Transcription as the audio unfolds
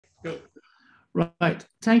Go. Right.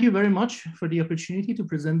 Thank you very much for the opportunity to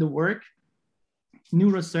present the work,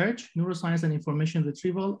 NeuraSearch, Neuroscience and Information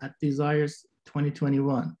Retrieval at Desires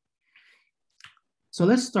 2021. So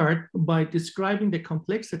let's start by describing the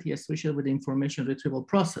complexity associated with the information retrieval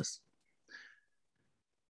process.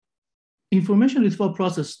 Information retrieval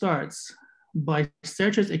process starts by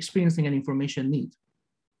searchers experiencing an information need.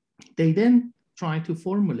 They then try to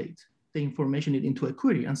formulate the information need into a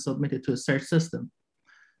query and submit it to a search system.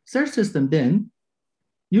 Search system then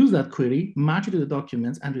use that query, match it to the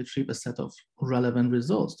documents, and retrieve a set of relevant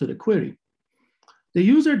results to the query. The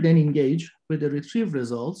user then engage with the retrieved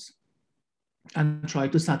results and try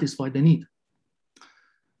to satisfy the need.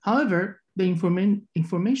 However, the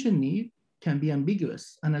information need can be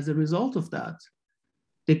ambiguous, and as a result of that,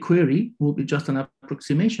 the query will be just an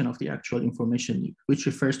approximation of the actual information need, which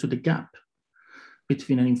refers to the gap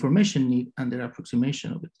between an information need and their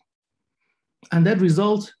approximation of it. And that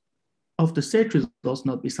result of the search results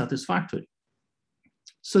not be satisfactory.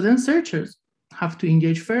 So then searchers have to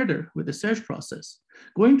engage further with the search process,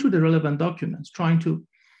 going through the relevant documents, trying to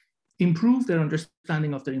improve their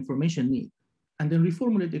understanding of their information need, and then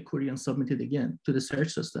reformulate the query and submit it again to the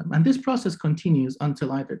search system. And this process continues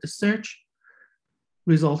until either the search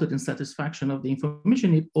resulted in satisfaction of the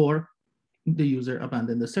information need or the user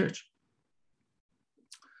abandoned the search.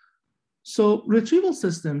 So retrieval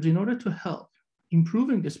systems, in order to help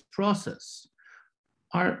improving this process,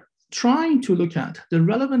 are trying to look at the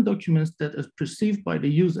relevant documents that are perceived by the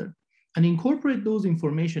user and incorporate those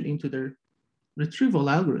information into their retrieval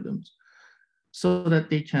algorithms so that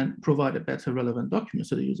they can provide a better relevant document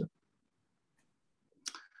to the user.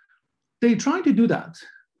 They try to do that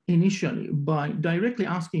initially by directly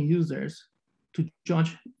asking users to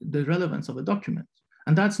judge the relevance of a document.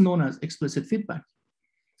 And that's known as explicit feedback,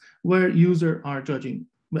 where users are judging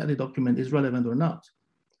whether the document is relevant or not.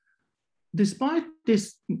 Despite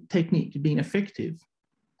this technique being effective,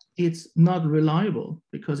 it's not reliable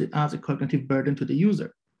because it adds a cognitive burden to the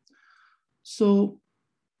user. So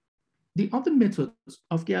the other method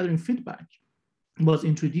of gathering feedback was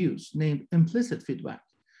introduced, named implicit feedback,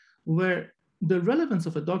 where the relevance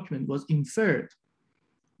of a document was inferred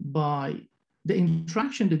by the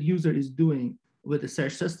interaction that the user is doing with the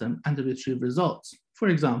search system and the retrieved results. For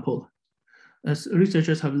example, as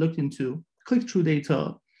researchers have looked into click-through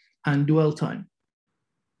data and dwell time.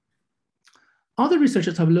 Other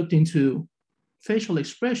researchers have looked into facial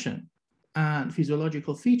expression and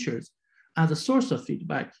physiological features as a source of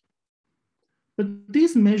feedback. But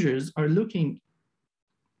these measures are looking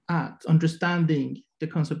at understanding the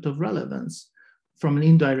concept of relevance from an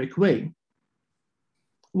indirect way.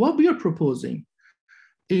 What we are proposing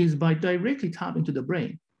is by directly tapping into the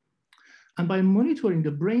brain and by monitoring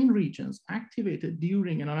the brain regions activated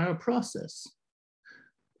during an IR process,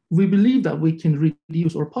 we believe that we can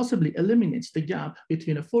reduce or possibly eliminate the gap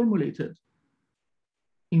between a formulated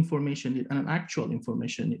information need and an actual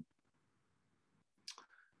information need.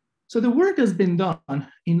 So the work has been done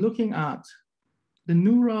in looking at the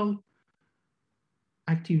neural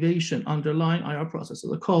activation underlying IR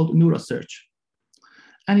processes called NeuraSearch.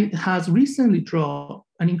 And it has recently drawn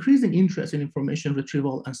an increasing interest in information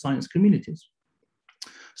retrieval and science communities.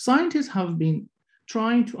 Scientists have been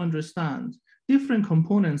trying to understand different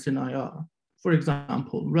components in IR, for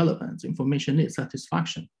example, relevance, information need,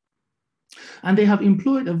 satisfaction. And they have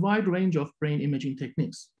employed a wide range of brain imaging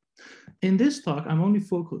techniques. In this talk, I'm only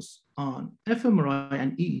focused on fMRI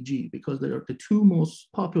and EEG because they are the two most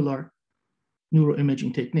popular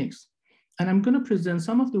neuroimaging techniques. And I'm going to present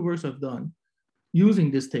some of the works I've done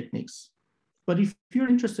using these techniques. But if you're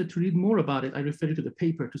interested to read more about it, I refer you to the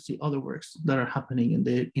paper to see other works that are happening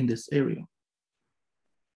in this area.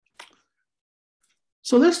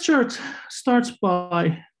 So this chart starts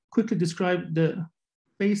by quickly describe the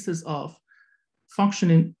basis of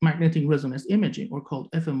functioning magnetic resonance imaging, or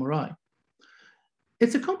called fMRI.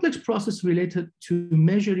 It's a complex process related to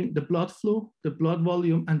measuring the blood flow, the blood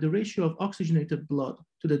volume, and the ratio of oxygenated blood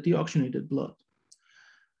to the deoxygenated blood.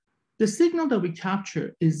 The signal that we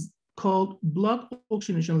capture is called blood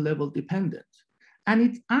oxygenation level dependent, and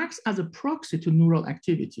it acts as a proxy to neural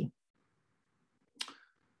activity.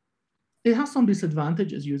 It has some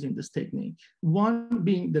disadvantages using this technique, one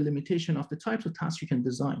being the limitation of the types of tasks you can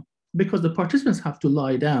design, because the participants have to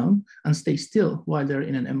lie down and stay still while they're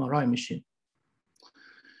in an MRI machine.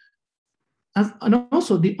 And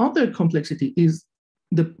also the other complexity is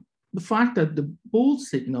the fact that the bold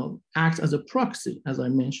signal acts as a proxy, as I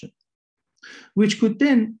mentioned, which could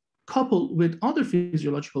then couple with other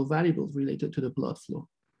physiological variables related to the blood flow.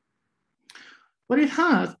 But it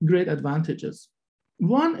has great advantages.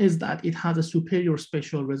 One is that it has a superior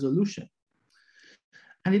spatial resolution,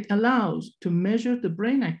 and it allows to measure the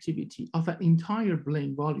brain activity of an entire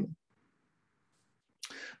brain volume.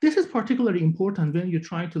 This is particularly important when you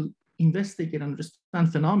try to investigate and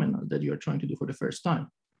understand phenomena that you're trying to do for the first time.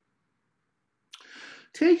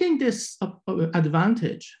 Taking this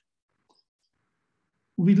advantage,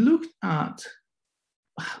 we looked at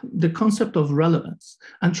the concept of relevance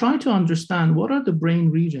and try to understand what are the brain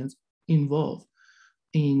regions involved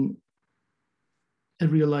in a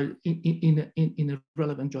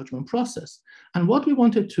relevant judgment process. And what we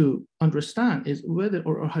wanted to understand is whether,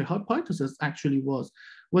 or our hypothesis actually was,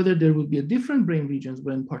 whether there would be a different brain regions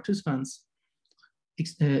when participants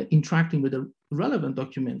interacting with a relevant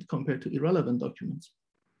document compared to irrelevant documents.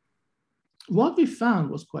 What we found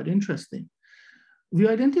was quite interesting. We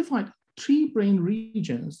identified 3 brain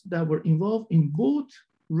regions that were involved in both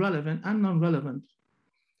relevant and non-relevant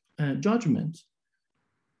judgments.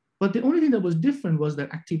 But the only thing that was different was the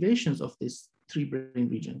activations of these 3 brain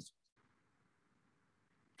regions.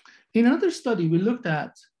 In another study, we looked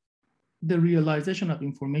at the realization of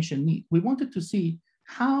information need. We wanted to see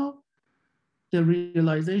how the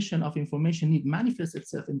realization of information need manifests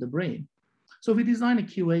itself in the brain. So we designed a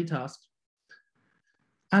QA task.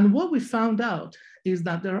 And what we found out is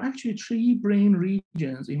that there are actually 3 brain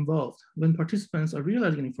regions involved when participants are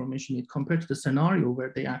realizing information need compared to the scenario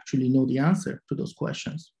where they actually know the answer to those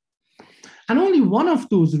questions. And only one of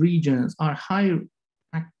those regions are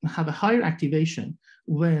have a higher activation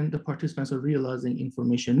when the participants are realizing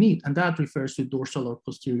information need, and that refers to dorsal or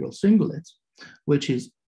posterior cingulate, which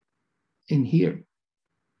is in here.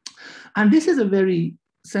 And this is a very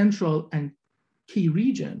central and key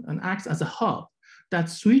region and acts as a hub that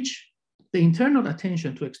switch the internal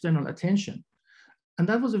attention to external attention. And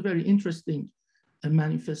that was a very interesting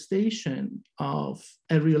manifestation of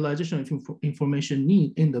a realization of information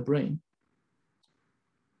need in the brain.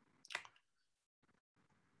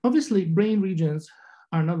 Obviously, brain regions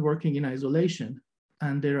are not working in isolation,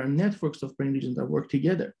 and there are networks of brain regions that work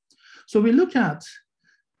together. So we look at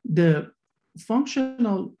the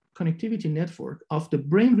functional connectivity network of the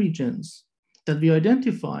brain regions that we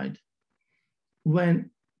identified when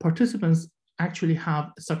participants actually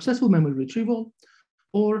have successful memory retrieval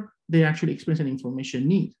or they actually experience an information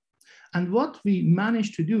need. And what we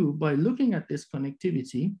managed to do by looking at this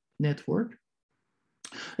connectivity network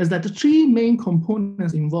is that the 3 main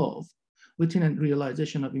components involved within a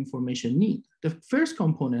realization of information need. The first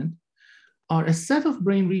component are a set of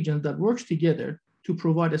brain regions that works together to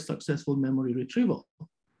provide a successful memory retrieval.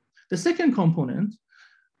 The second component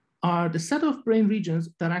are the set of brain regions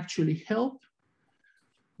that actually help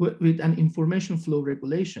with an information flow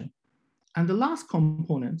regulation. And the last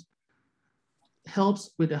component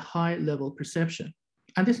helps with a high level perception.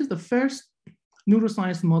 And this is the first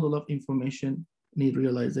neuroscience model of information need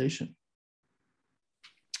realization.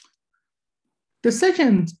 The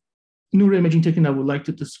second neuroimaging technique I would like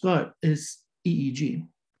to describe is EEG.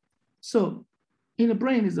 So in a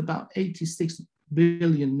brain is about 86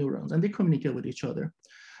 billion neurons, and they communicate with each other.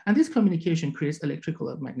 And this communication creates electrical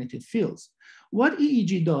and magnetic fields. What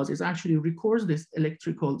EEG does is actually records these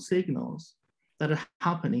electrical signals that are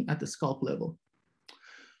happening at the scalp level.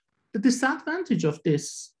 The disadvantage of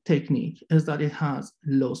this technique is that it has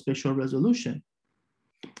low spatial resolution,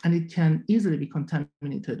 and it can easily be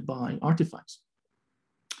contaminated by artifacts.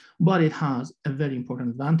 But it has a very important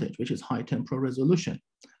advantage, which is high temporal resolution,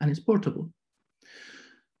 and it's portable.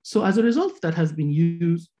 So as a result, that has been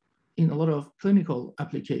used in a lot of clinical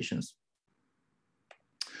applications.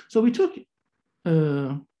 So we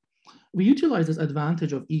utilized this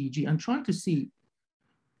advantage of EEG and tried to see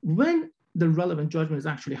when the relevant judgment is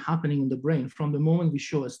actually happening in the brain from the moment we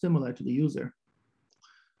show a stimuli to the user.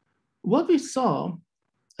 What we saw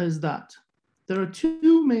is that there are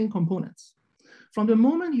 2 main components. From the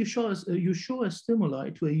moment you show a stimuli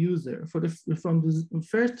to a user from the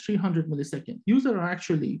first 300 milliseconds, users are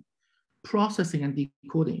actually processing and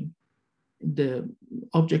decoding the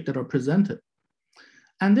object that are presented.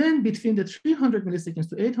 And then between the 300 milliseconds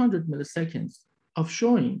to 800 milliseconds of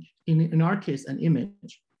showing, in our case, an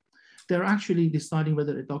image, they're actually deciding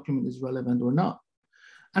whether a document is relevant or not.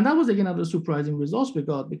 And that was, again, another surprising results we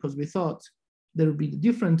got, because we thought there would be a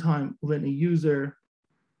different time when a user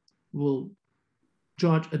will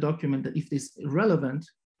judge a document that if it's relevant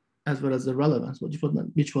as well as the relevance,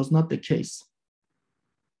 which was not the case.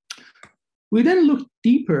 We then looked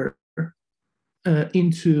deeper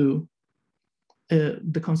into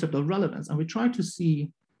the concept of relevance, and we tried to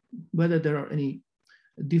see whether there are any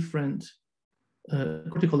different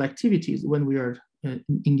cortical activities when we are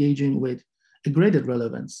engaging with a graded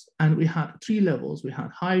relevance. And we had 3 levels. We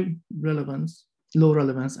had high relevance, low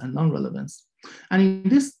relevance, and non-relevance. And in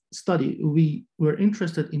this study, we were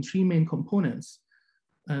interested in 3 main components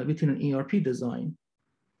within an ERP design,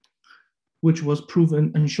 which was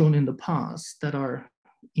proven and shown in the past that are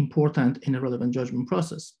important in a relevant judgment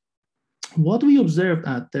process. What we observed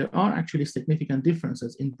that there are actually significant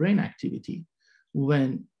differences in brain activity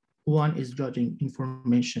when one is judging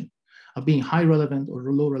information of being high relevant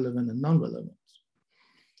or low relevant and non-relevant.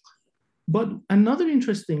 But another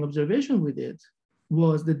interesting observation we did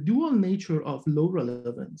was the dual nature of low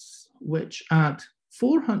relevance, which at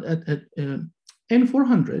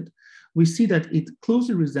N400, we see that it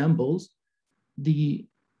closely resembles the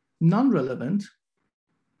non-relevant,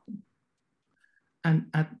 and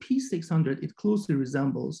at P600, it closely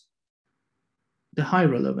resembles the high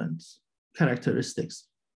relevance characteristics.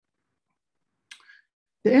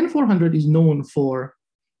 The N400 is known for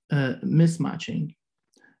mismatching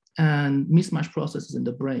and mismatch processes in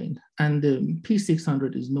the brain, and the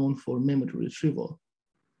P600 is known for memory retrieval.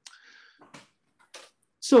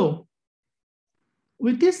 So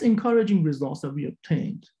with these encouraging results that we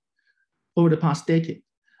obtained over the past decade,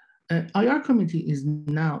 IR committee is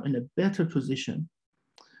now in a better position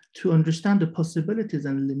to understand the possibilities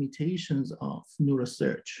and limitations of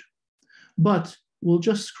NeuraSearch. But we're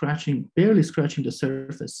just barely scratching the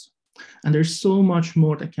surface. And there's so much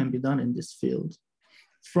more that can be done in this field,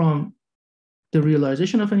 from the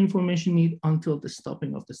realization of an information need until the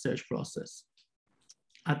stopping of the search process.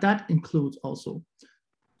 And that includes also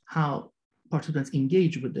how participants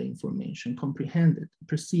engage with the information, comprehend it,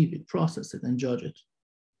 perceive it, process it, and judge it.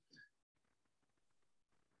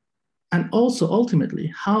 And also,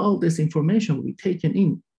 ultimately, how all this information will be taken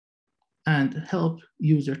in and help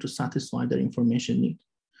users to satisfy their information need.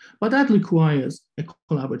 But that requires a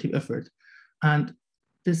collaborative effort. And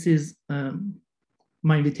this is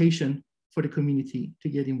my invitation for the community to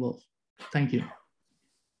get involved. Thank you.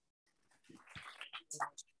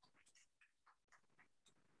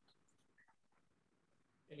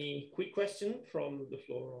 Any quick question from the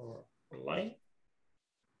floor or online?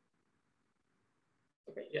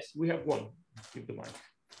 Okay, yes, we have one. Give the mic.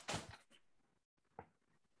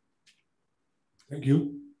 Thank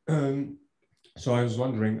you. So I was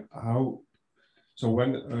wondering so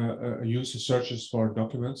when a user searches for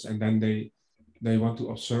documents and then they want to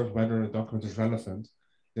observe whether a document is relevant,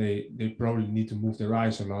 they probably need to move their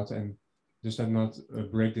eyes a lot. And does that not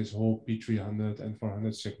break this whole P300 and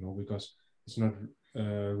 400 signal, because it's not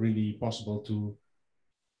really possible to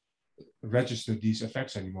register these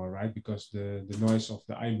effects anymore, right? Because the noise of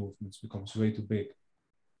the eye movements becomes way too big.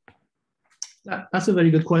 That's a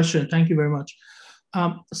very good question. Thank you very much.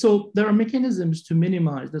 So there are mechanisms to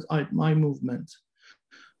minimize this eye movement.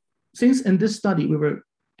 Since in this study, we were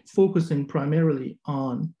focusing primarily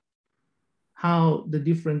on how the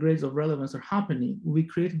different grades of relevance are happening, we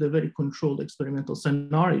created a very controlled experimental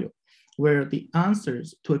scenario where the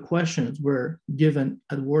answers to a questions were given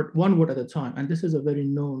at one word at a time. And this is a very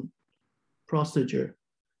known procedure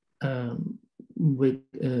with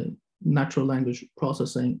natural language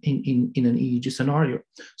processing in an EEG scenario.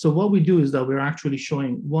 So what we do is that we're actually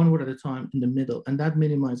showing one word at a time in the middle, and that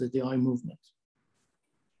minimizes the eye movement.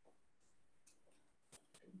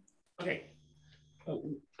 Okay.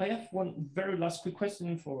 I have one very last quick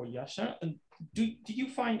question for Yashar. Did you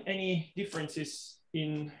find any differences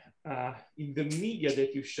in the media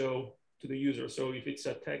that you show to the user? So if it's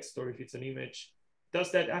a text or if it's an image,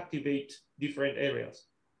 does that activate different areas?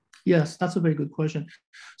 Yes, that's a very good question.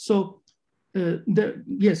 So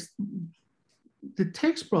yes, the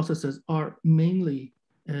text processes are mainly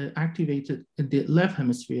activated in the left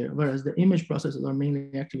hemisphere, whereas the image processes are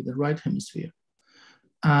mainly activated in the right hemisphere.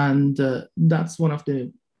 And that's one of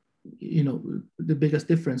the, the biggest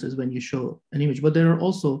differences when you show an image. But there are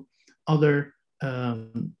also other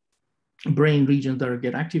brain regions that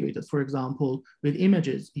get activated. For example, with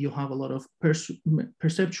images, you have a lot of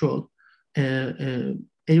perceptual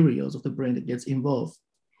areas of the brain that gets involved.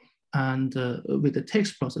 And with the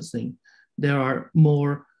text processing, there are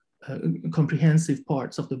more comprehensive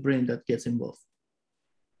parts of the brain that gets involved.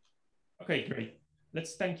 Okay, great.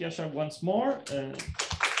 Let's thank Yashar once more.